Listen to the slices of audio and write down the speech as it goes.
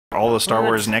all the Star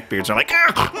Wars neckbeards are like,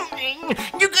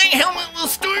 you can't help a little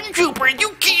stormtrooper. You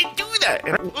can't do that.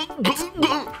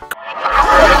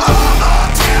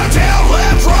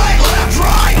 Left,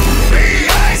 right.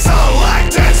 EA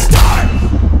selected start.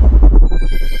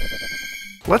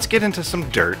 Let's get into some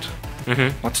dirt.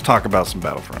 Let's talk about some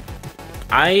Battlefront.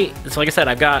 So like I said,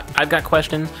 I've got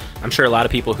questions. I'm sure a lot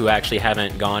of people who actually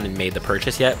haven't gone and made the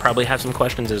purchase yet probably have some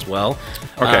questions as well.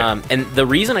 Okay. And the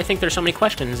reason I think there's so many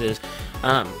questions is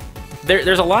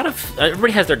there's a lot of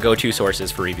everybody has their go-to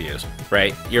sources for reviews,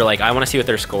 right? You're like, I want to see what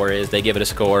their score is. They give it a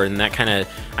score, and that kind of,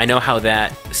 I know how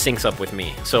that syncs up with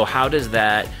me. So how does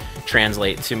that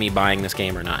translate to me buying this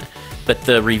game or not? But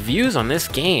the reviews on this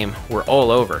game were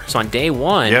all over. So on day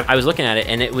one, I was looking at it,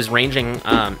 and it was ranging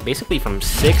basically from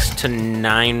 6 to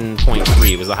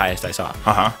 9.3 was the highest I saw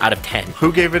out of 10.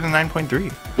 Who gave it a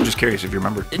 9.3? I'm just curious if you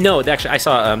remember. No, actually, I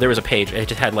saw there was a page. It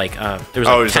just had like there was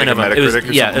like 10 of them. It was, it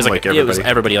was like everybody. It was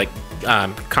everybody like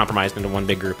compromised into one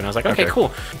big group, and I was like, okay,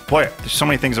 cool. Boy, there's so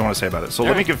many things I want to say about it. So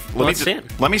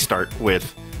let me start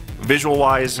with visual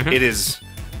wise. It is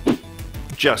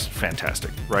just fantastic,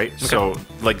 right? So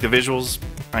like the visuals,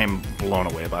 I am blown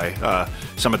away by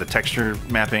some of the texture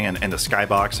mapping and the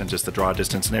skybox and just the draw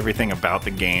distance and everything about the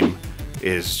game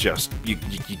is just you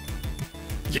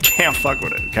can't fuck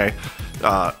with it. Okay.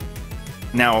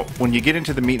 Now when you get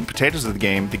into the meat and potatoes of the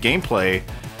game, the gameplay,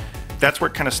 that's where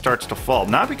it kind of starts to fall.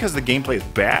 Not because the gameplay is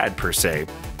bad per se,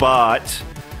 but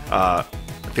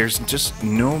there's just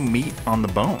no meat on the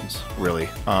bones, really.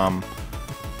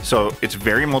 So it's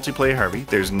very multiplayer heavy.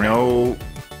 There's no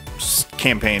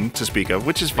campaign to speak of,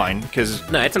 which is fine because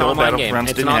it's an online game.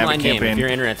 It's an online game. If your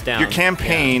internet's down, your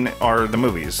campaign are the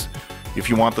movies. If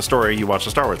you want the story, you watch the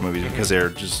Star Wars movies because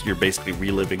you're basically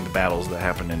reliving the battles that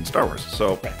happened in Star Wars.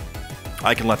 So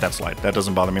I can let that slide. That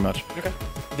doesn't bother me much.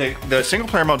 Okay. The single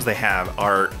player modes they have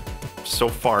are so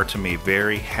far to me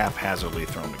very haphazardly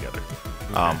thrown together.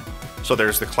 So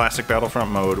there's the classic Battlefront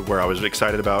mode where I was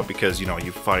excited about because, you know,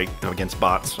 you fight against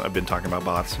bots. I've been talking about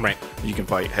bots. Right. You can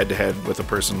fight head-to-head with a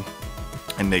person,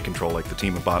 and they control, like, the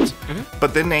team of bots.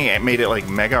 But then they made it, like,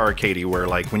 mega arcadey where,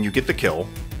 like, when you get the kill,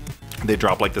 they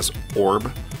drop, like, this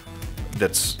orb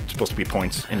that's supposed to be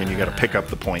points, and then you got to pick up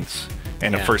the points.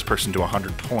 And the first person to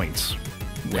 100 points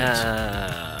wins.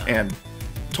 And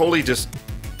totally just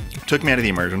took me out of the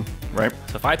immersion. Right.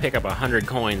 So if I pick up 100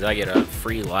 coins, I get a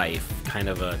free life kind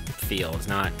of a feel. It's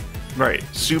not right.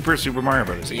 Super Mario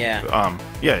Brothers. Yeah.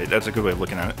 Yeah, that's a good way of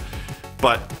looking at it.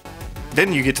 But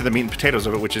then you get to the meat and potatoes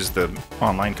of it, which is the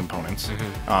online components.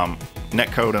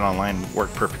 Netcode and online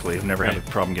work perfectly. I've never had a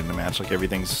problem getting a match. Like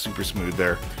everything's super smooth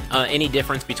there. Any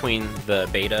difference between the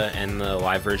beta and the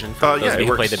live version for those of you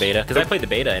who played the beta? Because I played the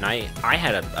beta and I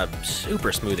had a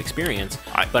super smooth experience,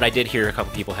 but I did hear a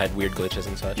couple people had weird glitches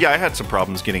and such. Yeah, I had some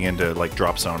problems getting into like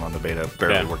drop zone on the beta.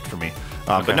 Barely worked for me.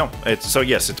 But no,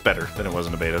 yes, it's better than it was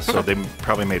in the beta. So they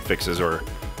probably made fixes or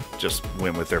just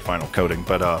went with their final coding.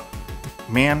 But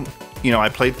man, you know, I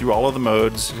played through all of the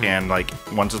modes and like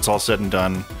once it's all said and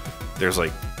done, there's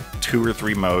like 2 or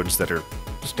 3 modes that are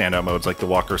standout modes, like the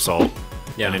Walker Assault,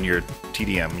 and then your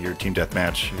TDM, your Team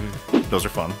Deathmatch. Those are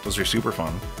fun. Those are super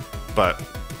fun. But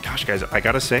gosh, guys, I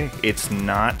gotta say, it's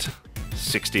not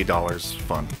 $60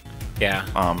 fun. Yeah.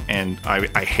 And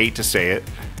I hate to say it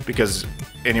because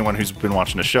anyone who's been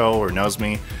watching the show or knows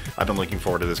me, I've been looking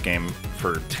forward to this game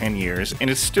for 10 years, and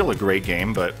it's still a great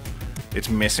game, but it's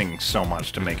missing so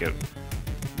much to make it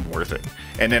worth it.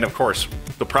 And then, of course,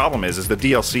 the problem is the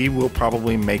DLC will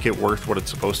probably make it worth what it's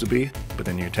supposed to be, but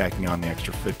then you're tacking on the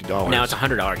extra $50. Now it's a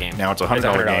 $100 game. Now it's a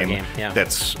 $100 game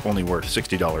that's only worth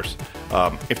 $60.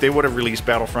 If they would have released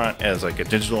Battlefront as like a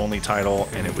digital-only title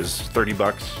and it was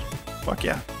 $30, fuck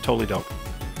yeah, totally dope.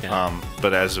 Yeah.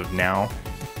 But as of now,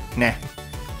 nah.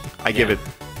 I give it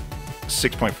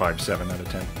 6.57 out of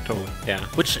 10, totally. Yeah,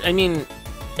 which, I mean,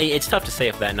 it's tough to say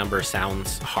if that number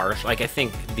sounds harsh. Like, I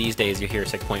think these days you hear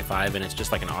 6.5 and it's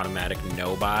just like an automatic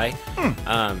no buy.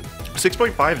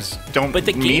 6.5s don't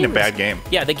mean a bad game.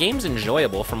 Yeah, the game's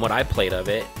enjoyable from what I played of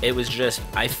it. It was just,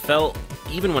 I felt,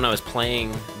 even when I was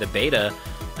playing the beta,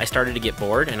 I started to get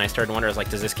bored and I started to wonder, I was like,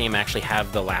 does this game actually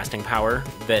have the lasting power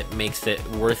that makes it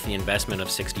worth the investment of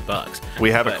 $60?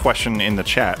 We have a question in the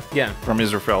chat from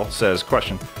Israfel. Says,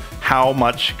 question, how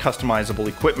much customizable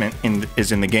equipment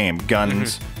is in the game?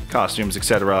 Guns, costumes,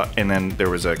 etc. And then there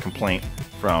was a complaint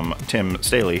from Tim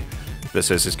Staley that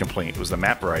says his complaint was the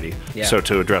map variety. Yeah. So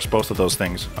to address both of those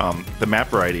things, the map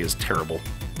variety is terrible.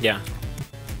 Yeah.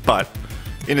 But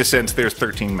in a sense, there's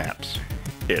 13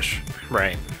 maps-ish.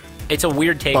 Right. It's a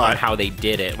weird take on how they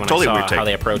did it when I saw how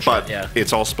they approached it. But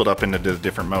it's all split up into the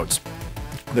different modes.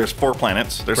 There's 4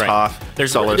 planets. There's Right. Hoth,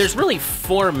 There's Sullust. really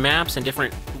 4 maps and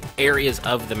different areas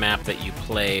of the map that you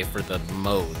play for the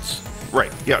modes.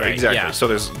 Right. Yeah. Right, Exactly. yeah. So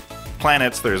there's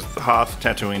planets. There's Hoth,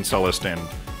 Tatooine, Sullust, and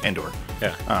Endor.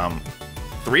 Yeah.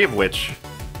 3 of which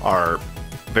are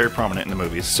very prominent in the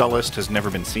movies. Sullust has never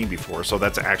been seen before, so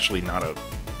that's actually not a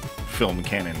film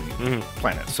canon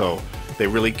planet. So they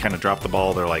really kind of dropped the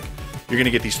ball. They're like, you're going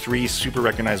to get these 3 super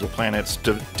recognizable planets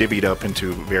divvied up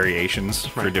into variations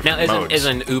for different now, modes. as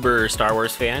an uber Star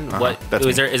Wars fan, that's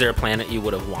is me. there a planet you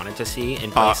would have wanted to see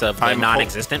in place of the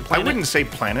non-existent planet? I wouldn't say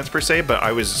planets per se, but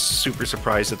I was super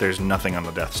surprised that there's nothing on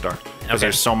the Death Star. Because Okay.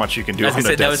 there's so much you can do on the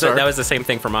that Death Star. That was the same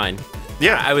thing for mine.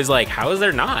 Yeah. I was like, how is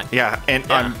there not? Yeah, and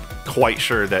Yeah. I'm quite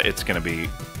sure that it's going to be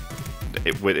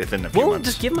within a few months.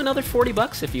 Just give them another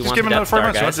 $40 if you want give the them Death another 4 Star,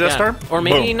 months. You want guys. the Death Star? Or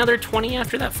maybe Boom. another 20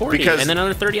 after that 40, Because- and then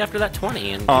another 30 after that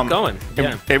 20, and keep going.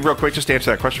 Yeah. And real quick, just to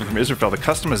answer that question from Israfel, the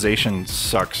customization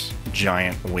sucks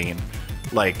giant ween.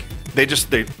 Like, they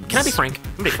Can I be frank?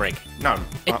 I'm gonna be frank. No.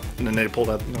 And then they pulled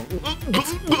out...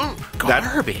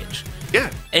 Garbage. Yeah.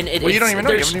 And well, you don't even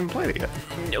know. You there's- haven't even played it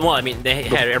yet. Well, I mean, they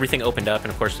had everything opened up,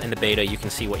 and of course, in the beta, you can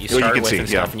see what you Well, you start can with see, and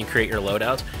stuff, yeah. and you create your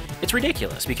loadouts. It's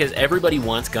ridiculous because everybody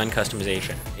wants gun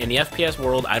customization. In the FPS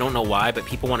world, I don't know why, but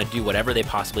people want to do whatever they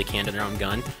possibly can to their own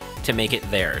gun to make it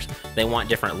theirs. They want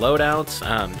different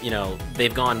loadouts. You know,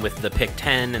 they've gone with the Pick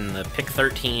 10 and the Pick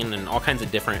 13 and all kinds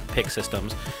of different pick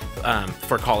systems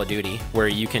for Call of Duty, where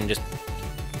you can just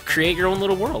create your own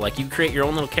little world. Like, you create your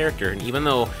own little character, and even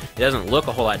though it doesn't look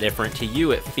a whole lot different, to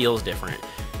you it feels different.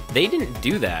 They didn't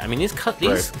do that. I mean, these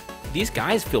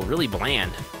guys feel really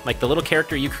bland. Like, the little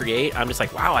character you create, I'm just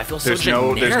like, wow, I feel so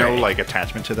generic. There's no like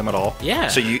attachment to them at all. Yeah.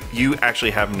 So you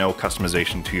actually have no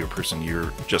customization to your person.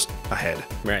 You're just a head.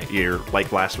 Right. You're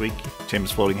like last week,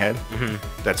 Tim's floating head.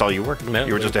 That's all you were. No,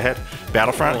 you were just a head.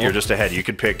 Battlefront, you're just a head. You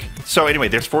could pick. So anyway,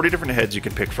 there's 40 different heads you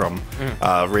could pick from,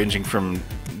 ranging from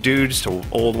dudes to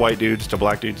old white dudes to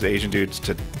black dudes to Asian dudes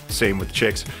to same with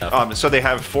chicks. So they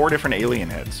have 4 different alien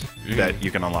heads that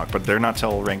you can unlock, but they're not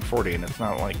till rank 40, and it's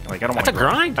not like I don't want to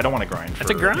grind. I don't want to grind.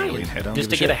 That's for a grind. An alien head. I don't Just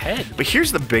give to a get shit. ahead. But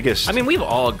here's the biggest. I mean, we've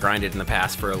all grinded in the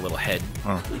past for a little head,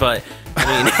 but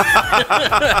I mean,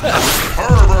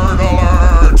 Pervert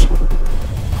alert!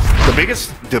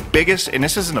 the biggest, and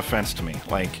this is an offense to me.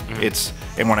 Like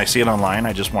and when I see it online,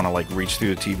 I just want to like reach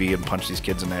through the TV and punch these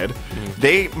kids in the head.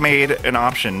 They made an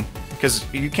option because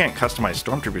you can't customize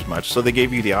stormtroopers much, so they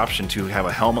gave you the option to have a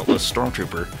helmetless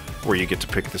stormtrooper where you get to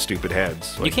pick the stupid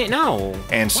heads. Like, you can't know.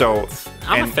 And so,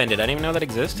 I'm offended. I didn't even know that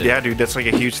existed. yeah, dude, that's like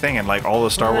a huge thing, and like all the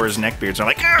Star Wars neckbeards are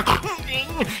like,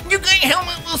 you got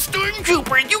helmetless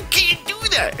stormtrooper, you can't do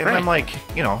that. And Right. I'm like,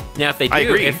 you know, Now, if they I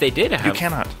agree. did have You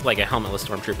cannot. like a helmetless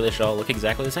stormtrooper, they should all look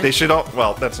exactly the same. They should all.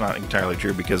 Well, that's not entirely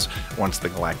true because once the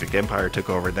Galactic Empire took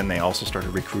over, then they also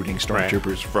started recruiting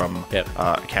stormtroopers from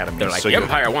academies. They're like, so the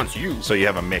Empire wants you. So you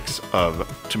have a mix of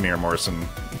Tamir Morrison,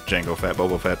 Jango Fett,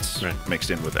 Boba Fett's Right.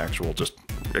 mixed in with actual just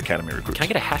academy recruits. Can I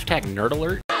get a hashtag nerd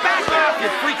alert? Back off, you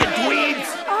freaking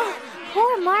dweebs! Oh,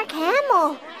 poor Mark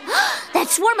Hamill. That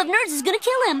swarm of nerds is gonna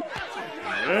kill him.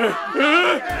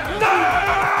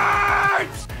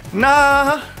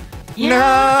 Nah, I'm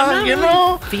not you really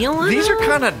know, feeling these are it.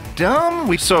 kind of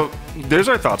dumb. So there's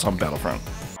our thoughts on Battlefront.